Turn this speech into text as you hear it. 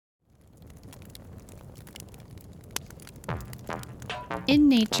In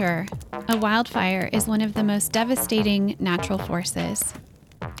nature, a wildfire is one of the most devastating natural forces.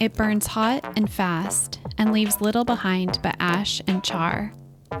 It burns hot and fast and leaves little behind but ash and char.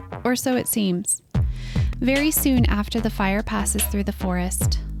 Or so it seems. Very soon after the fire passes through the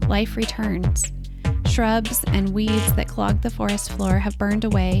forest, life returns. Shrubs and weeds that clog the forest floor have burned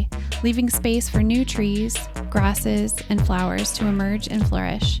away, leaving space for new trees, grasses, and flowers to emerge and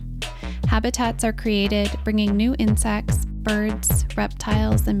flourish. Habitats are created, bringing new insects, birds,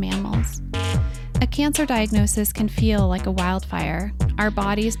 reptiles, and mammals. A cancer diagnosis can feel like a wildfire, our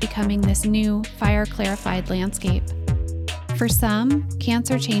bodies becoming this new, fire-clarified landscape. For some,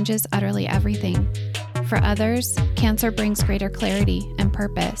 cancer changes utterly everything. For others, cancer brings greater clarity and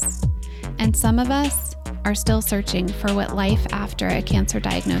purpose. And some of us are still searching for what life after a cancer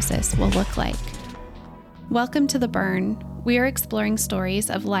diagnosis will look like. Welcome to The Burn. We are exploring stories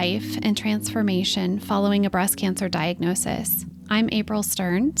of life and transformation following a breast cancer diagnosis. I'm April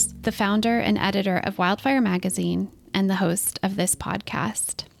Stearns, the founder and editor of Wildfire Magazine and the host of this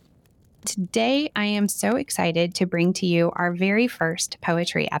podcast. Today, I am so excited to bring to you our very first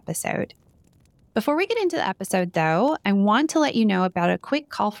poetry episode. Before we get into the episode, though, I want to let you know about a quick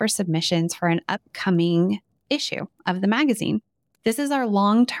call for submissions for an upcoming issue of the magazine. This is our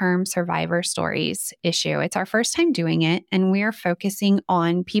long-term survivor stories issue. It's our first time doing it, and we are focusing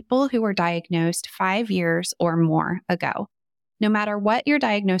on people who were diagnosed 5 years or more ago. No matter what your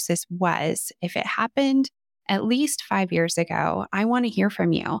diagnosis was, if it happened at least 5 years ago, I want to hear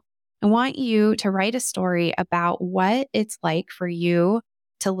from you. I want you to write a story about what it's like for you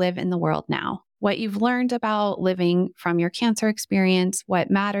to live in the world now, what you've learned about living from your cancer experience, what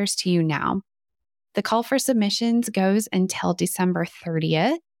matters to you now. The call for submissions goes until December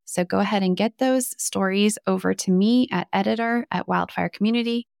 30th. So go ahead and get those stories over to me at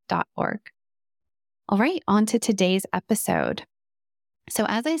editor@wildfirecommunity.org. All right, on to today's episode. So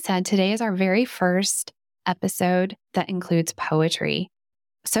as I said, today is our very first episode that includes poetry.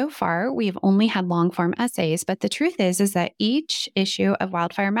 So far, we've only had long-form essays, but the truth is that each issue of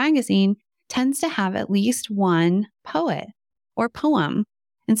Wildfire Magazine tends to have at least one poet or poem.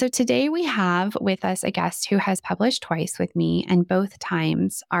 And so today we have with us a guest who has published twice with me, and both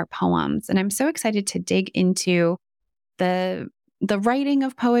times are poems. And I'm so excited to dig into the writing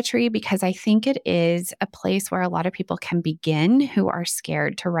of poetry because I think it is a place where a lot of people can begin who are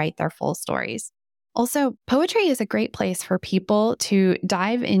scared to write their full stories. Also, poetry is a great place for people to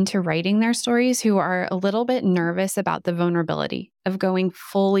dive into writing their stories who are a little bit nervous about the vulnerability of going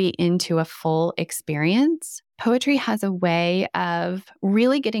fully into a full experience. Poetry has a way of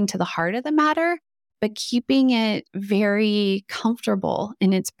really getting to the heart of the matter, but keeping it very comfortable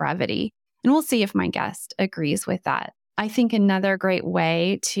in its brevity. And we'll see if my guest agrees with that. I think another great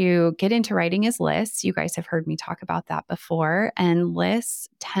way to get into writing is lists. You guys have heard me talk about that before, and lists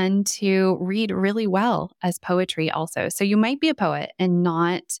tend to read really well as poetry also. So you might be a poet and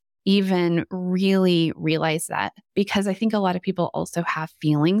not even really realize that, because I think a lot of people also have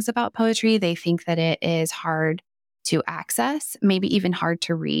feelings about poetry. They think that it is hard to access, maybe even hard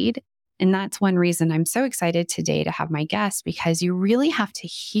to read. And that's one reason I'm so excited today to have my guest, because you really have to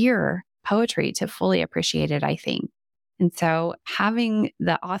hear poetry to fully appreciate it, I think. And so having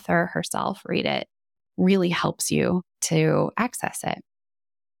the author herself read it really helps you to access it.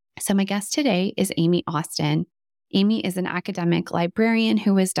 So my guest today is Amy Austin. Amy is an academic librarian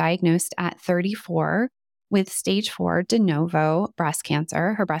who was diagnosed at 34 with stage 4 de novo breast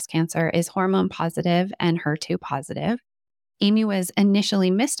cancer. Her breast cancer is hormone positive and HER2 positive. Amy was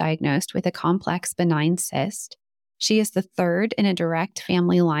initially misdiagnosed with a complex benign cyst. She is the third in a direct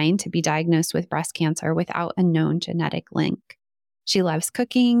family line to be diagnosed with breast cancer without a known genetic link. She loves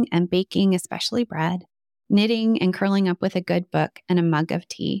cooking and baking, especially bread, knitting and curling up with a good book and a mug of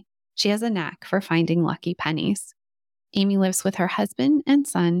tea. She has a knack for finding lucky pennies. Amy lives with her husband and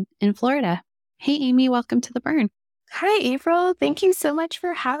son in Florida. Hey, Amy, welcome to The Burn. Hi, April. Thank you so much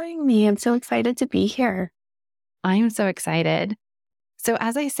for having me. I'm so excited to be here. I'm so excited. So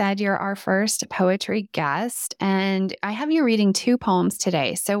as I said, you're our first poetry guest, and I have you reading 2 poems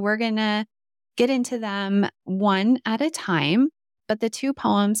today. So we're going to get into them one at a time, but the 2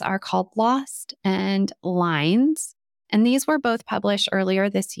 poems are called Lost and Lines. And these were both published earlier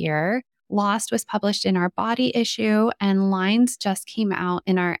this year. Lost was published in our Body issue, and Lines just came out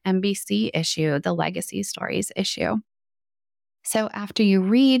in our NBC issue, the Legacy Stories issue. So after you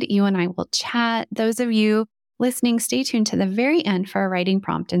read, you and I will chat. Those of you listening, stay tuned to the very end for a writing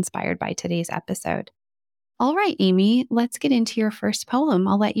prompt inspired by today's episode. All right, Amy, let's get into your first poem.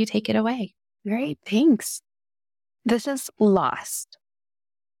 I'll let you take it away. Great, thanks. This is Lost.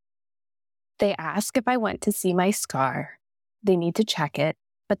 They ask if I went to see my scar. They need to check it,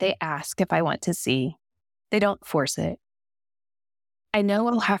 but they ask if I want to see. They don't force it. I know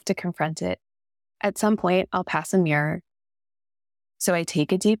I'll have to confront it. At some point, I'll pass a mirror. So I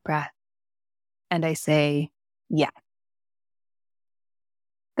take a deep breath and I say, yeah.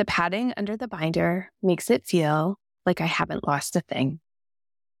 The padding under the binder makes it feel like I haven't lost a thing.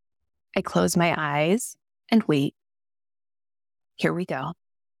 I close my eyes and wait. Here we go.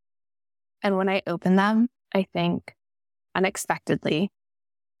 And when I open them, I think, unexpectedly,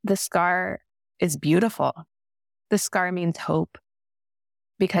 the scar is beautiful. The scar means hope.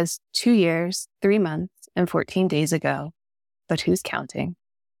 Because 2 years, 3 months, and 14 days ago, but who's counting?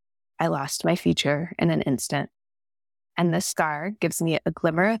 I lost my future in an instant. And this scar gives me a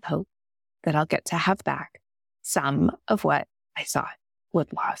glimmer of hope that I'll get to have back some of what I thought was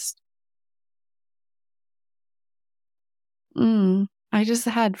lost. I just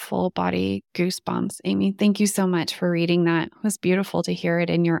had full body goosebumps. Amy, thank you so much for reading that. It was beautiful to hear it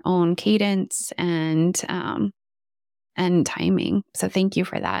in your own cadence and timing. So thank you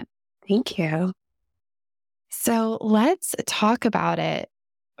for that. Thank you. So let's talk about it.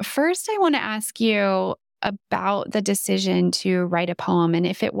 First, I want to ask you about the decision to write a poem and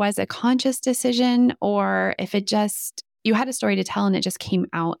if it was a conscious decision or if it just, you had a story to tell and it just came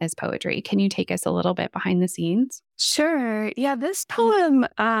out as poetry. Can you take us a little bit behind the scenes? Sure. Yeah, this poem,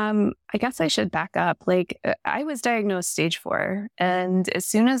 I guess I should back up. I was diagnosed stage 4. And as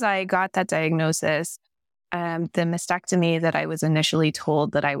soon as I got that diagnosis, the mastectomy that I was initially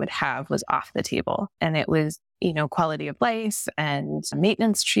told that I would have was off the table. And it was, quality of life and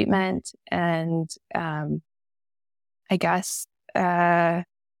maintenance treatment. And I guess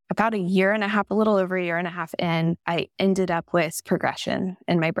about a year and a half, a little over a year and a half in, I ended up with progression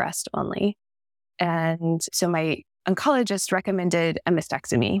in my breast only. And so my oncologist recommended a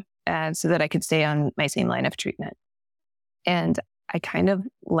mastectomy so that I could stay on my same line of treatment. And I kind of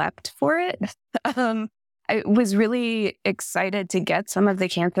leapt for it. I was really excited to get some of the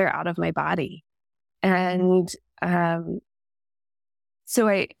cancer out of my body. And so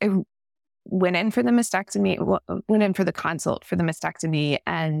I went in for the mastectomy, went in for the consult for the mastectomy.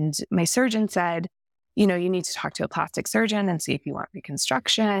 And my surgeon said, you need to talk to a plastic surgeon and see if you want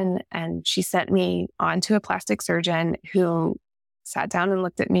reconstruction. And she sent me on to a plastic surgeon who sat down and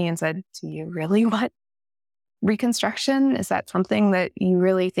looked at me and said, do you really want reconstruction? Is that something that you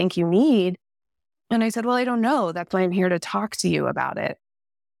really think you need? And I said, well, I don't know. That's why I'm here to talk to you about it.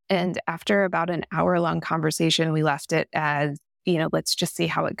 And after about an hour-long conversation, we left it as, let's just see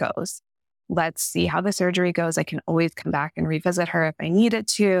how it goes. Let's see how the surgery goes. I can always come back and revisit her if I needed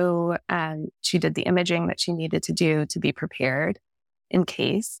to. And she did the imaging that she needed to do to be prepared in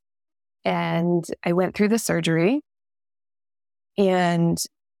case. And I went through the surgery. And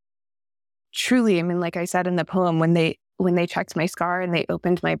truly, like I said in the poem, when they checked my scar and they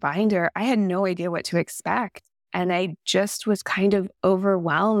opened my binder, I had no idea what to expect. And I just was kind of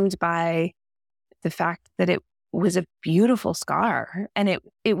overwhelmed by the fact that it was a beautiful scar. And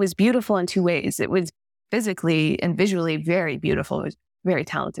it was beautiful in 2 ways. It was physically and visually very beautiful. It was a very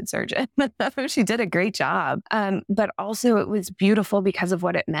talented surgeon. She did a great job. But also it was beautiful because of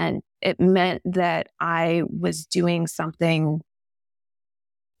what it meant. It meant that I was doing something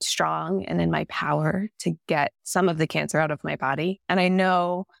strong and in my power to get some of the cancer out of my body. And I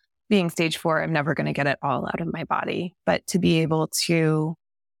know being stage 4, I'm never going to get it all out of my body, but to be able to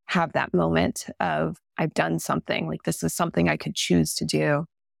have that moment of I've done something, like this is something I could choose to do,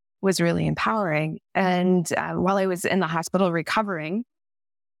 was really empowering. And while I was in the hospital recovering,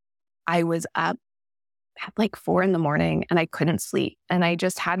 I was up at like 4 a.m. and I couldn't sleep. And I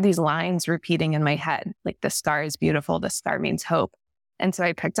just had these lines repeating in my head, like the scar is beautiful, the scar means hope. And so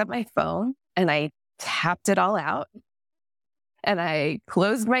I picked up my phone and I tapped it all out. And I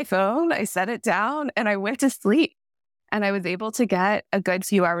closed my phone, I set it down, and I went to sleep. And I was able to get a good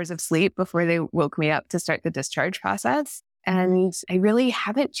few hours of sleep before they woke me up to start the discharge process. And I really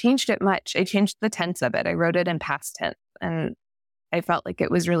haven't changed it much. I changed the tense of it. I wrote it in past tense. And I felt like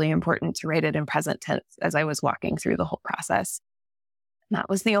it was really important to write it in present tense as I was walking through the whole process. And that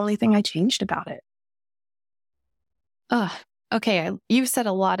was the only thing I changed about it. Okay, you've said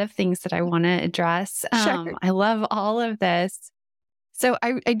a lot of things that I want to address. Sure. I love all of this. So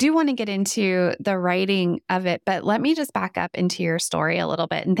I do want to get into the writing of it, but let me just back up into your story a little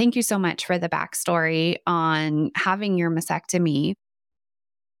bit. And thank you so much for the backstory on having your mastectomy.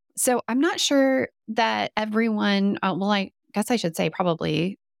 So I'm not sure that everyone, I guess I should say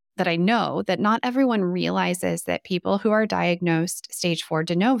probably that I know that not everyone realizes that people who are diagnosed stage 4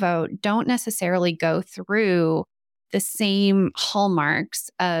 de novo don't necessarily go through the same hallmarks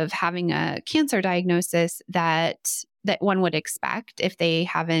of having a cancer diagnosis that that one would expect if they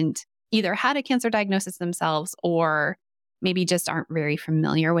haven't either had a cancer diagnosis themselves or maybe just aren't very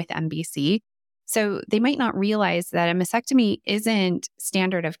familiar with MBC. So they might not realize that a mastectomy isn't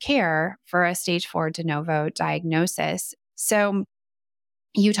standard of care for a stage 4 de novo diagnosis. So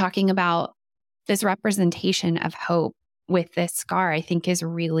you talking about this representation of hope with this scar, I think is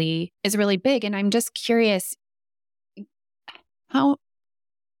really big. And I'm just curious how,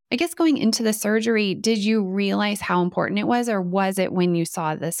 I guess going into the surgery, did you realize how important it was, or was it when you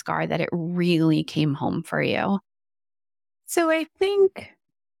saw the scar that it really came home for you? So I think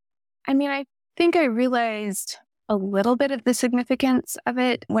I realized a little bit of the significance of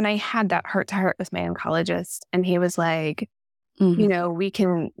it when I had that heart-to-heart with my oncologist, and he was like, Mhm.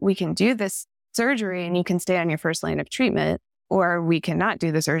 we can do this surgery and you can stay on your first line of treatment, or we cannot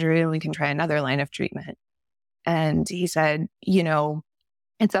do the surgery and we can try another line of treatment. And he said,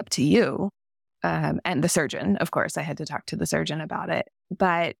 it's up to you. And the surgeon, of course, I had to talk to the surgeon about it.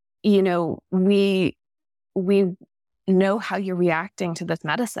 But, we know how you're reacting to this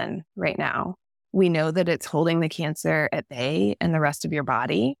medicine right now. We know that it's holding the cancer at bay and the rest of your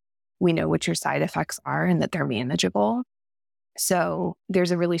body. We know what your side effects are and that they're manageable. So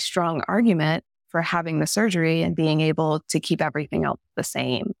there's a really strong argument for having the surgery and being able to keep everything else the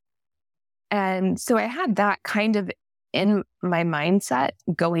same. And so I had that kind of in my mindset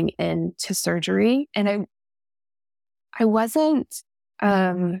going into surgery. And I wasn't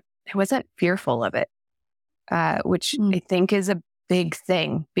fearful of it, which I think is a big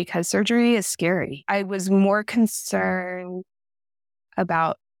thing because surgery is scary. I was more concerned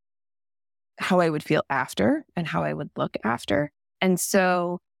about how I would feel after and how I would look after. And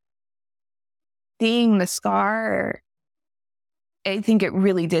so seeing the scar, I think it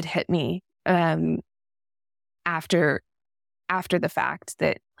really did hit me after the fact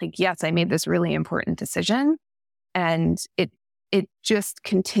that, like, yes, I made this really important decision, and it just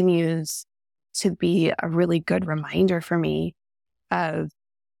continues to be a really good reminder for me of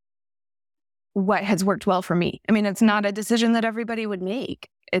what has worked well for me. I mean, it's not a decision that everybody would make.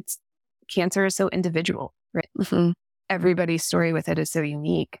 Cancer is so individual, right? Mhm. Everybody's story with it is so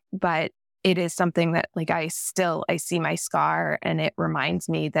unique, but it is something that, like, I see my scar and it reminds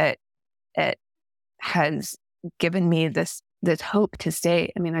me that it has given me this hope to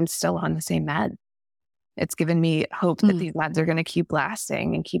stay. I mean, I'm still on the same med. It's given me hope that these meds are going to keep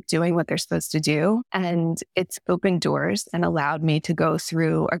lasting and keep doing what they're supposed to do. And it's opened doors and allowed me to go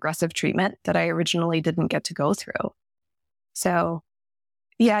through aggressive treatment that I originally didn't get to go through. So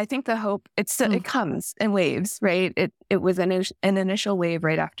yeah, I think the hope, it comes in waves, right? It was an initial wave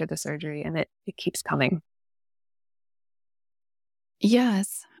right after the surgery, and it keeps coming.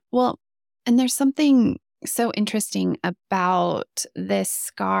 Yes. Well, and there's something so interesting about this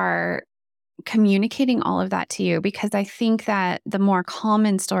scar communicating all of that to you, because I think that the more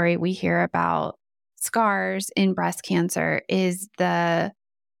common story we hear about scars in breast cancer is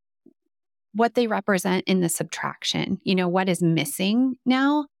what they represent in the subtraction, what is missing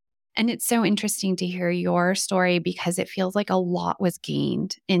now. And it's so interesting to hear your story because it feels like a lot was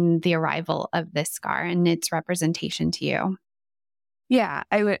gained in the arrival of this scar and its representation to you. Yeah,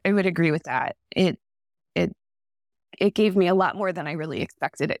 I would agree with that. It gave me a lot more than I really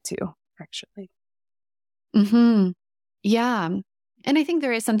expected it to, actually. Yeah. And I think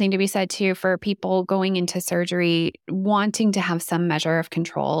there is something to be said too for people going into surgery wanting to have some measure of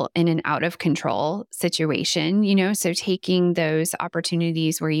control in an out of control situation, so taking those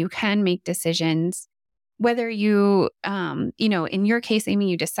opportunities where you can make decisions, whether you, in your case,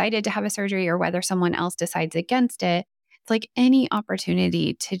 Amy, you decided to have a surgery or whether someone else decides against it. It's like any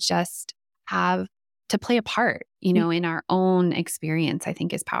opportunity to just to play a part, in our own experience, I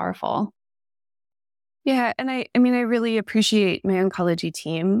think is powerful. Yeah. And I really appreciate my oncology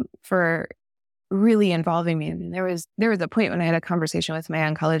team for really involving me. I mean, there was a point when I had a conversation with my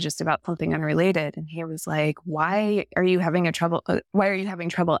oncologist about something unrelated. And he was like, why are you having trouble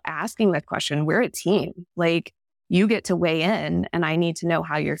asking that question? We're a team. Like, you get to weigh in and I need to know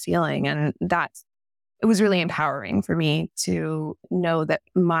how you're feeling. And it was really empowering for me to know that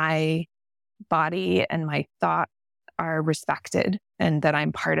my body and my thought are respected and that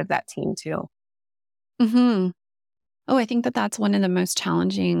I'm part of that team too. Oh, I think that that's one of the most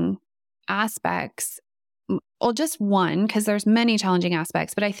challenging aspects. Well, just one, because there's many challenging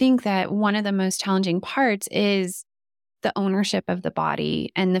aspects, but I think that one of the most challenging parts is the ownership of the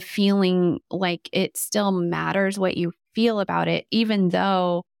body and the feeling like it still matters what you feel about it, even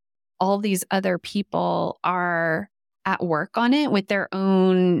though all these other people are at work on it with their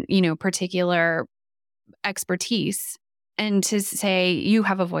own, particular expertise. And to say you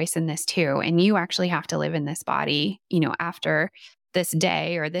have a voice in this too, and you actually have to live in this body, after this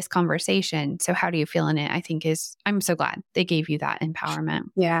day or this conversation. So how do you feel in it? I think I'm so glad they gave you that empowerment.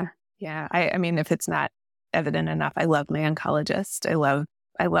 Yeah. Yeah. I mean, if it's not evident enough, I love my oncologist.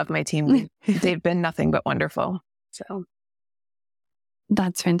 I love my team. They've been nothing but wonderful. So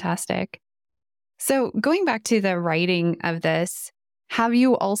that's fantastic. So going back to the writing of this, have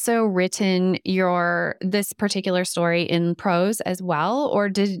you also written this particular story in prose as well? Or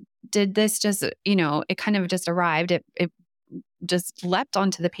did this just, it kind of just arrived, it just leapt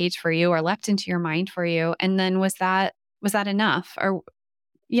onto the page for you or leapt into your mind for you? And then was that enough? Or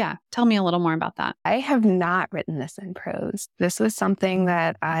yeah, tell me a little more about that. I have not written this in prose. This was something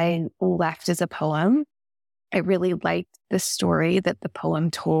that I left as a poem. I really liked the story that the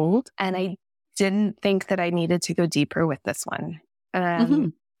poem told, and I didn't think that I needed to go deeper with this one.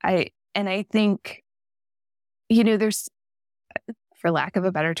 I think, there's, for lack of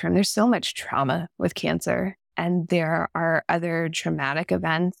a better term, there's so much trauma with cancer, and there are other traumatic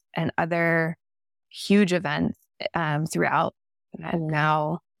events and other huge events throughout. And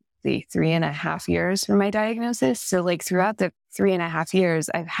now the 3.5 years from my diagnosis. So throughout the 3.5 years,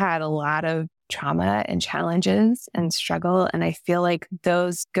 I've had a lot of trauma and challenges and struggle. And I feel like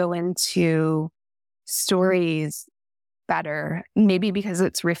those go into stories better, maybe because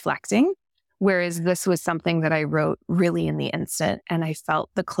it's reflecting. Whereas this was something that I wrote really in the instant, and I felt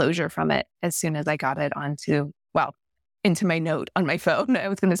the closure from it as soon as I got it into my note on my phone. I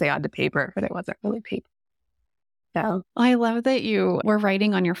was going to say onto paper, but it wasn't really paper. So I love that you were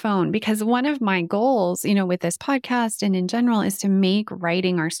writing on your phone, because one of my goals, with this podcast and in general is to make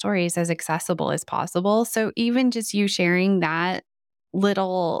writing our stories as accessible as possible. So even just you sharing that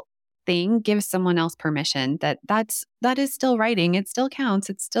little thing gives someone else permission that is still writing. It still counts.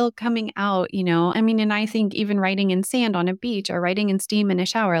 It's still coming out, and I think even writing in sand on a beach or writing in steam in a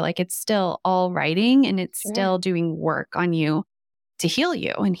shower, it's still all writing, and it's still doing work on you to heal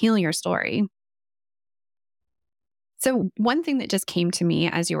you and heal your story. So one thing that just came to me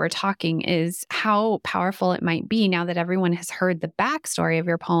as you were talking is how powerful it might be, now that everyone has heard the backstory of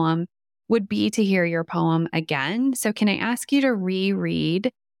your poem, would be to hear your poem again. So can I ask you to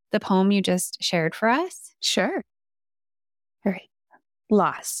reread the poem you just shared for us? Sure. All right.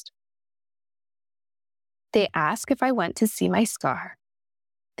 Lost. They ask if I went to see my scar.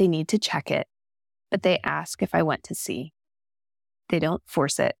 They need to check it, but they ask if I went to see. They don't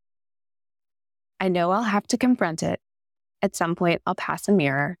force it. I know I'll have to confront it. At some point, I'll pass a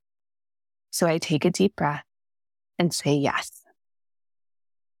mirror. So I take a deep breath and say yes.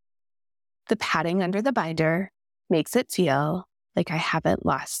 The padding under the binder makes it feel like I haven't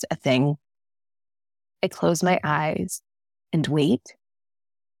lost a thing. I close my eyes and wait.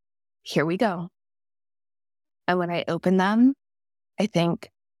 Here we go. And when I open them, I think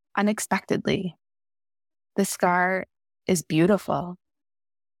unexpectedly. The scar is beautiful.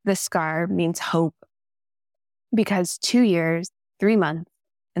 The scar means hope. Because 2 years, 3 months,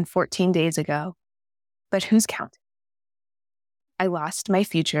 and 14 days ago, but who's counting? I lost my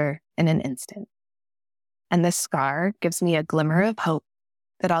future in an instant. And this scar gives me a glimmer of hope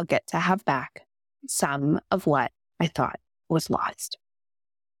that I'll get to have back some of what I thought was lost.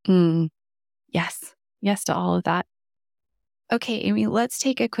 Yes. Yes to all of that. Okay, Amy, let's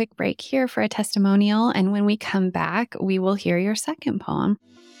take a quick break here for a testimonial. And when we come back, we will hear your second poem.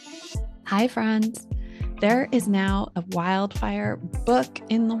 Hi, friends. There is now a wildfire book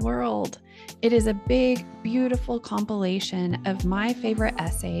in the world. It is a big, beautiful compilation of my favorite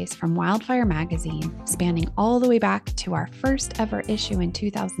essays from Wildfire magazine, spanning all the way back to our first ever issue in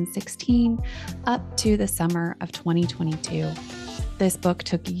 2016 up to the summer of 2022. This book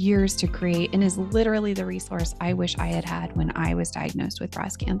took years to create and is literally the resource I wish I had had when I was diagnosed with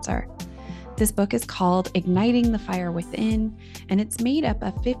breast cancer. This book is called Igniting the Fire Within, and it's made up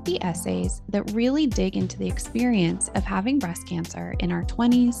of 50 essays that really dig into the experience of having breast cancer in our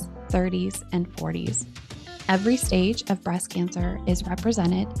 20s, 30s, and 40s. Every stage of breast cancer is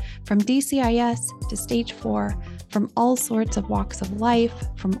represented, from DCIS to stage 4, from all sorts of walks of life,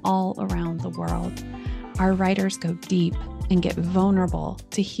 from all around the world. Our writers go deep and get vulnerable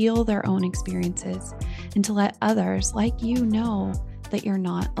to heal their own experiences and to let others like you know that you're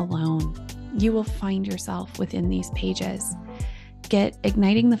not alone. You will find yourself within these pages. Get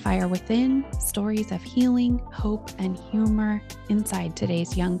Igniting the Fire Within, stories of healing, hope, and humor inside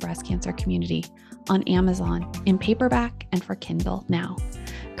today's young breast cancer community on Amazon in paperback and for Kindle now.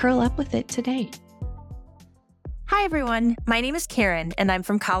 Curl up with it today. Hi, everyone. My name is Karen, and I'm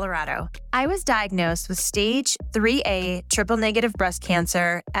from Colorado. I was diagnosed with stage 3A triple-negative breast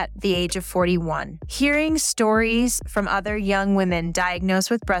cancer at the age of 41. Hearing stories from other young women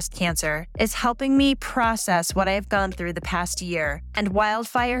diagnosed with breast cancer is helping me process what I have gone through the past year, and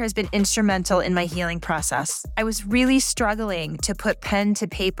Wildfire has been instrumental in my healing process. I was really struggling to put pen to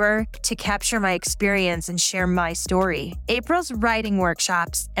paper to capture my experience and share my story. April's writing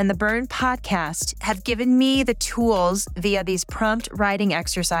workshops and the Burn podcast have given me the tools via these prompt writing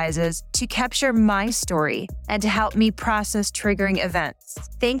exercises to capture my story and to help me process triggering events.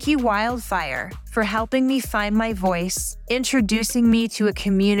 Thank you, Wildfire, for helping me find my voice, introducing me to a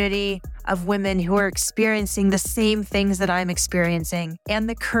community of women who are experiencing the same things that I'm experiencing, and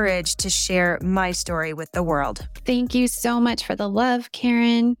the courage to share my story with the world. Thank you so much for the love,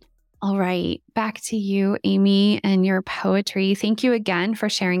 Karen. All right, back to you, Amy, and your poetry. Thank you again for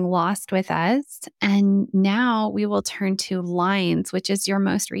sharing Lost with us. And now we will turn to Lines, which is your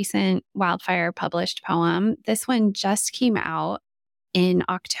most recent Wildfire published poem. This one just came out in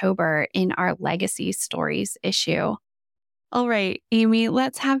October in our Legacy Stories issue. All right, Amy,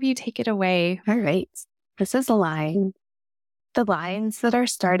 let's have you take it away. All right. This is a line. The lines that are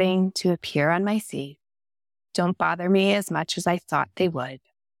starting to appear on my sea don't bother me as much as I thought they would.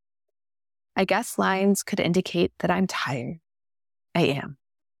 I guess lines could indicate that I'm tired. I am.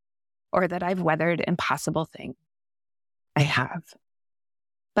 Or that I've weathered impossible things. I have.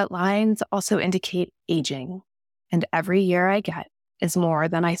 But lines also indicate aging, and every year I get is more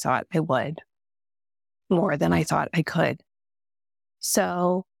than I thought I would. More than I thought I could.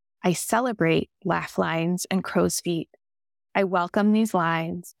 So I celebrate laugh lines and crow's feet. I welcome these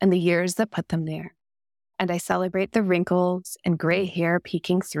lines and the years that put them there. And I celebrate the wrinkles and gray hair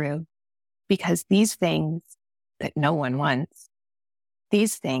peeking through. Because these things that no one wants,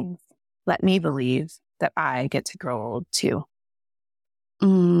 these things let me believe that I get to grow old too.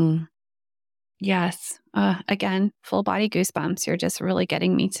 Yes. Again, full body goosebumps. You're just really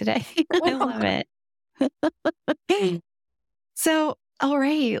getting me today. I love it. So, all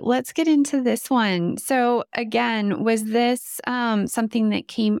right, let's get into this one. So again, was this something that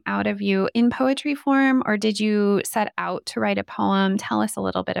came out of you in poetry form, or did you set out to write a poem? Tell us a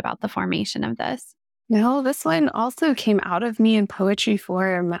little bit about the formation of this. No, this one also came out of me in poetry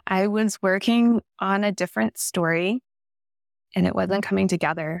form. I was working on a different story and it wasn't coming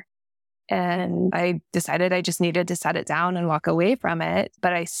together. And I decided I just needed to set it down and walk away from it.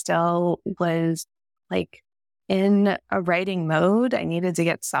 But I still was like in a writing mode. I needed to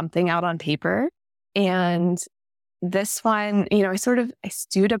get something out on paper. And this one, I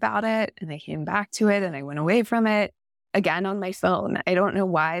stewed about it and I came back to it and I went away from it again on my phone. I don't know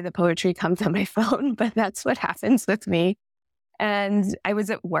why the poetry comes on my phone, but that's what happens with me. And I was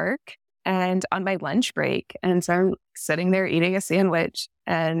at work and on my lunch break. And so I'm sitting there eating a sandwich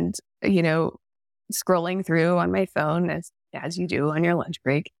and, scrolling through on my phone as you do on your lunch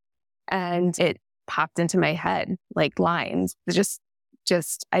break. And it popped into my head like lines. Just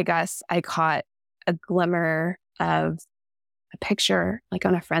I guess I caught a glimmer of a picture like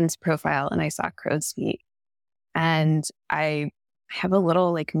on a friend's profile and I saw crow's feet. And I have a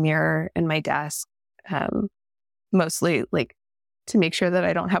little like mirror in my desk, mostly like to make sure that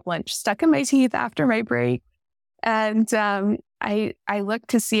I don't have lunch stuck in my teeth after my break. And I looked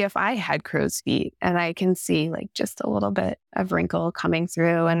to see if I had crow's feet, and I can see like just a little bit of wrinkle coming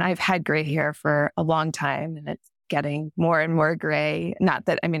through. And I've had gray hair for a long time and it's getting more and more gray. Not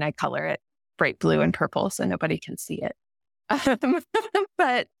that, I color it bright blue and purple so nobody can see it.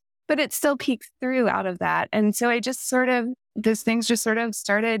 But it still peeks through out of that. And so I just those things just sort of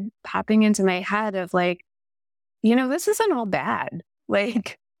started popping into my head of like, this isn't all bad.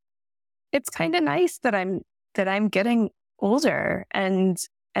 Like, it's kind of nice that I'm getting older and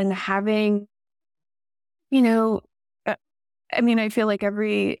having, I feel like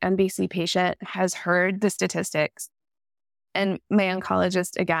every MBC patient has heard the statistics. And my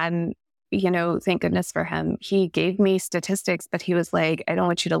oncologist, again, thank goodness for him, he gave me statistics, but he was like, I don't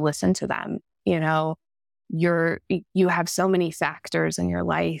want you to listen to them. You have so many factors in your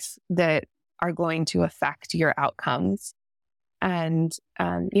life that are going to affect your outcomes. And,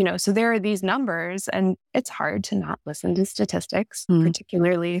 so there are these numbers and it's hard to not listen to statistics,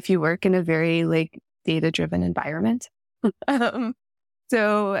 particularly if you work in a very like data-driven environment.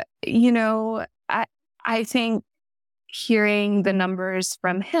 So, I think hearing the numbers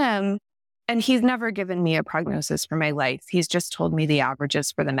from him, and he's never given me a prognosis for my life. He's just told me the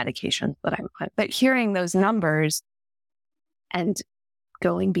averages for the medications that I'm on. But hearing those numbers and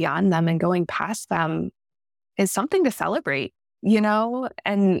going beyond them and going past them is something to celebrate,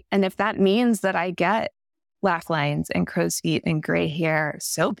 and if that means that I get laugh lines and crow's feet and gray hair,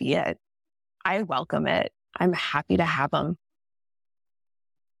 so be it. I welcome it. I'm happy to have them.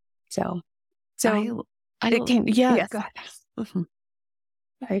 So it can, yeah, yes. go ahead. Mhm.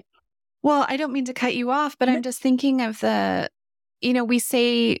 Right. Well, I don't mean to cut you off, but I'm just thinking of we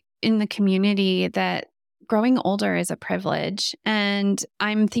say in the community that growing older is a privilege. And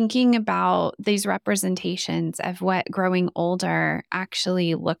I'm thinking about these representations of what growing older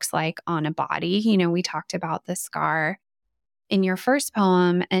actually looks like on a body. We talked about the scar in your first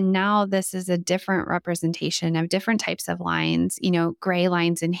poem, and now this is a different representation of different types of lines. Gray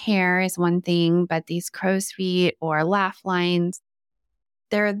lines in hair is one thing, but these crow's feet or laugh lines,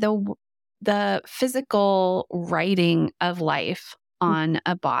 they're the physical writing of life on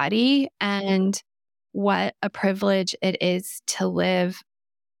a body, and what a privilege it is to live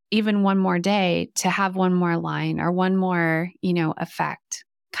even one more day, to have one more line or one more, effect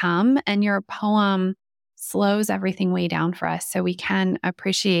come. And your poem slows everything way down for us so we can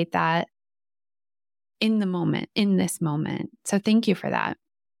appreciate that in the moment, in this moment. So thank you for that.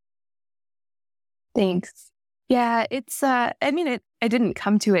 Thanks. Yeah, it's, I didn't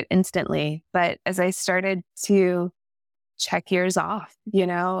come to it instantly, but as I started to check years off,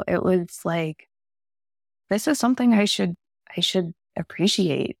 it was like, this is something I should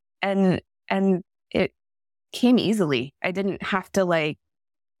appreciate. And it came easily. I didn't have to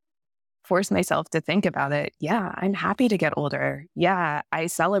force myself to think about it. Yeah, I'm happy to get older. Yeah, I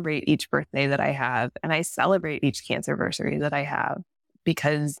celebrate each birthday that I have, and I celebrate each cancerversary that I have,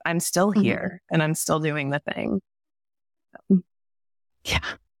 because I'm still here and I'm still doing the thing.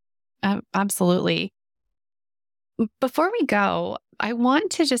 Yeah, absolutely. Before we go, I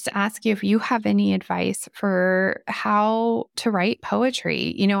want to just ask you if you have any advice for how to write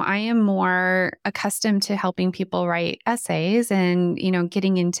poetry. I am more accustomed to helping people write essays and,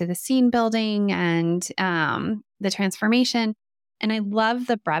 getting into the scene building and the transformation. And I love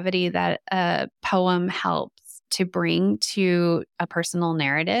the brevity that a poem helps to bring to a personal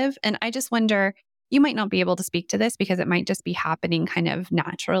narrative. And I just wonder, you might not be able to speak to this because it might just be happening kind of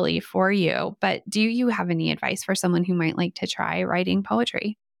naturally for you, but do you have any advice for someone who might like to try writing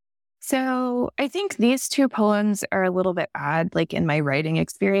poetry? So I think these two poems are a little bit odd, in my writing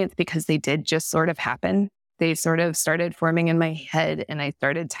experience, because they did just sort of happen. They sort of started forming in my head and I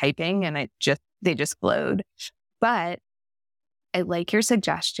started typing and they just flowed. But I like your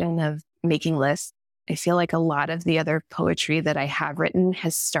suggestion of making lists. I feel like a lot of the other poetry that I have written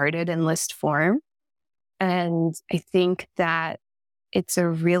has started in list form. And I think that it's a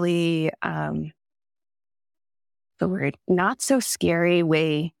really, not so scary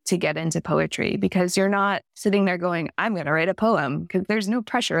way to get into poetry, because you're not sitting there going, I'm going to write a poem, because there's no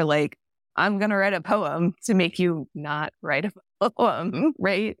pressure. I'm going to write a poem to make you not write a poem.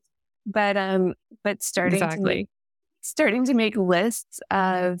 Right. But starting to make lists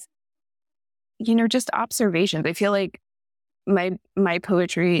of, just observations. I feel like my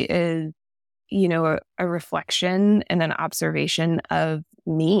poetry is, a reflection and an observation of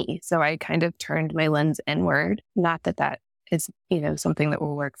me. So I kind of turned my lens inward. Not that is, something that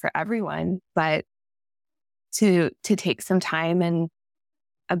will work for everyone, but to take some time and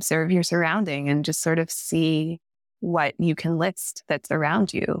observe your surrounding and just sort of see what you can list that's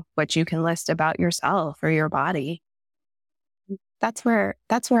around you, what you can list about yourself or your body. That's where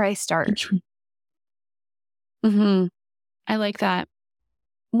I start. I like that.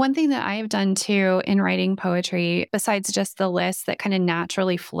 One thing that I have done too in writing poetry, besides just the list that kind of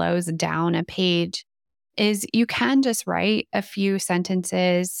naturally flows down a page, is you can just write a few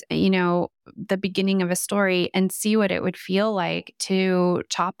sentences, the beginning of a story, and see what it would feel like to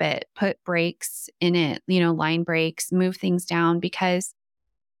chop it, put breaks in it, line breaks, move things down, because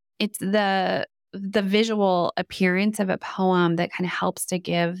it's the visual appearance of a poem that kind of helps to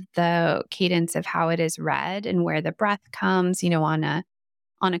give the cadence of how it is read and where the breath comes,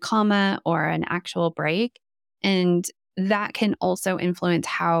 on a comma or an actual break. And that can also influence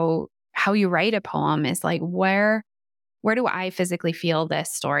how you write a poem, is where do I physically feel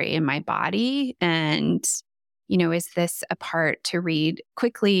this story in my body? And, is this a part to read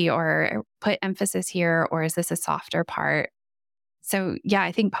quickly or put emphasis here? Or is this a softer part? So yeah,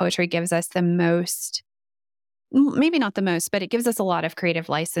 I think poetry gives us the most, maybe not the most, but it gives us a lot of creative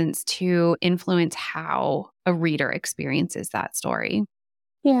license to influence how a reader experiences that story.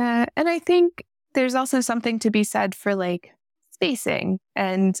 Yeah. And I think there's also something to be said for spacing.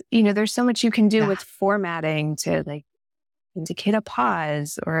 And, there's so much you can do with formatting to indicate a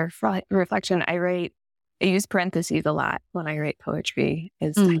pause or reflection. I use parentheses a lot when I write poetry,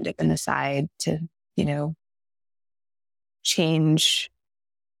 as kind of an aside to, change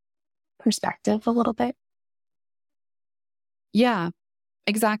perspective a little bit. Yeah,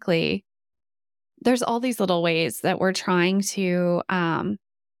 exactly. There's all these little ways that we're trying to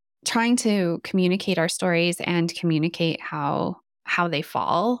communicate our stories and communicate how they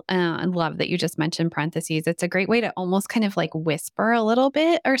fall. I love that you just mentioned parentheses. It's a great way to almost kind of like whisper a little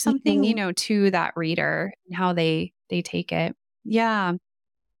bit or something, to that reader and how they take it. Yeah.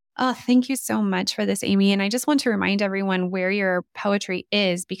 Oh, thank you so much for this, Amy. And I just want to remind everyone where your poetry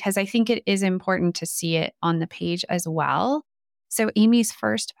is, because I think it is important to see it on the page as well. So Amy's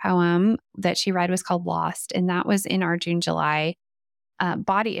first poem that she read was called Lost, and that was in our June-July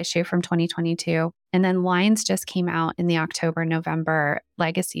body issue from 2022. And then Lines just came out in the October-November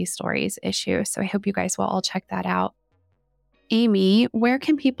Legacy Stories issue. So I hope you guys will all check that out. Amy, where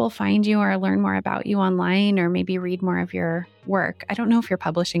can people find you or learn more about you online, or maybe read more of your work? I don't know if you're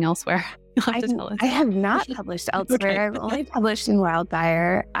publishing elsewhere. You'll have to tell us. I have not published elsewhere. Okay. I've only published in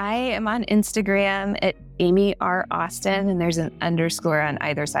Wildfire. I am on Instagram at Amy R. Austin, and there's an underscore on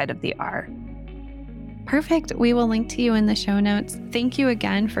either side of the R. Perfect. We will link to you in the show notes. Thank you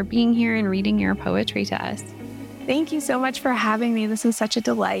again for being here and reading your poetry to us. Thank you so much for having me. This is such a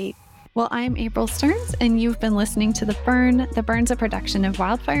delight. Well, I'm April Stearns, and you've been listening to The Burn. The Burn's a production of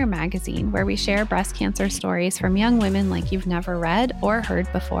Wildfire Magazine, where we share breast cancer stories from young women like you've never read or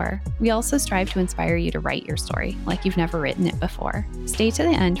heard before. We also strive to inspire you to write your story like you've never written it before. Stay to the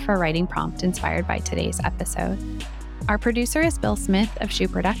end for a writing prompt inspired by today's episode. Our producer is Bill Smith of Shoe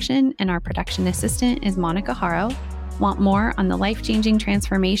Production, and our production assistant is Monica Haro. Want more on the life-changing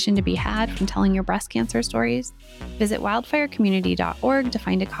transformation to be had from telling your breast cancer stories? Visit wildfirecommunity.org to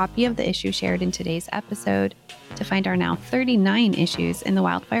find a copy of the issue shared in today's episode, to find our now 39 issues in the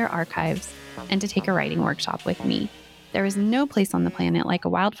Wildfire archives, and to take a writing workshop with me. There is no place on the planet like a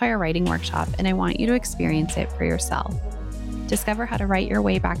wildfire writing workshop, and I want you to experience it for yourself. Discover how to write your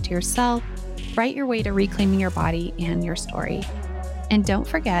way back to yourself, write your way to reclaiming your body and your story. And don't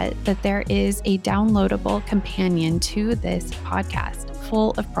forget that there is a downloadable companion to this podcast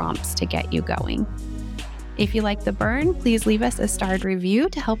full of prompts to get you going. If you like The Burn, please leave us a starred review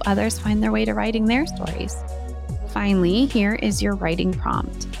to help others find their way to writing their stories. Finally, here is your writing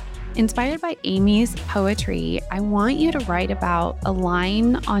prompt. Inspired by Amy's poetry, I want you to write about a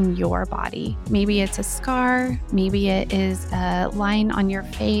line on your body. Maybe it's a scar, maybe it is a line on your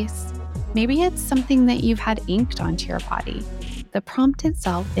face, maybe it's something that you've had inked onto your body. The prompt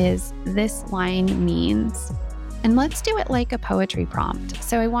itself is, "This line means." And let's do it like a poetry prompt.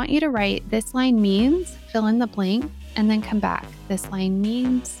 So I want you to write, "This line means," fill in the blank, and then come back. "This line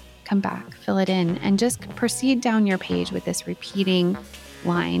means," come back, fill it in, and just proceed down your page with this repeating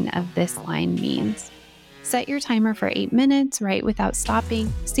line of "this line means." Set your timer for 8 minutes, write without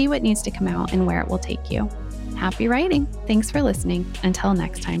stopping, see what needs to come out and where it will take you. Happy writing. Thanks for listening. Until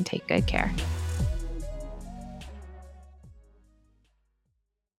next time, take good care.